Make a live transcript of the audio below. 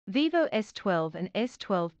Vivo S12 and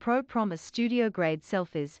S12 Pro promise studio-grade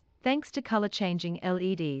selfies, thanks to color-changing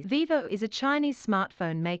LEDs. Vivo is a Chinese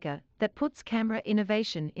smartphone maker that puts camera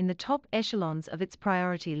innovation in the top echelons of its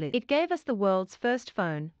priority list. It gave us the world's first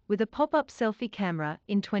phone with a pop-up selfie camera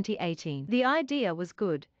in 2018. The idea was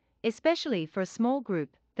good, especially for a small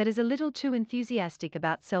group that is a little too enthusiastic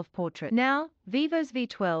about self-portrait. Now, Vivo's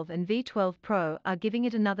V12 and V12 Pro are giving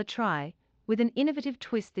it another try, with an innovative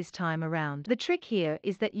twist this time around. The trick here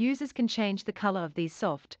is that users can change the color of these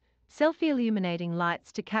soft, selfie-illuminating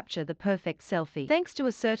lights to capture the perfect selfie. Thanks to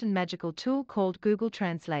a certain magical tool called Google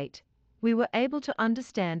Translate, we were able to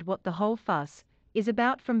understand what the whole fuss is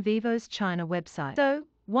about from Vivo's China website. So,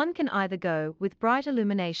 one can either go with bright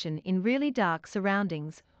illumination in really dark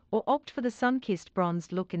surroundings, or opt for the sun-kissed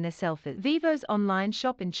bronzed look in their selfies. Vivo's online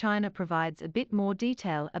shop in China provides a bit more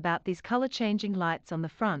detail about these color-changing lights on the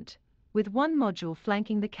front, with one module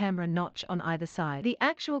flanking the camera notch on either side. The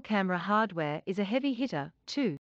actual camera hardware is a heavy hitter, too.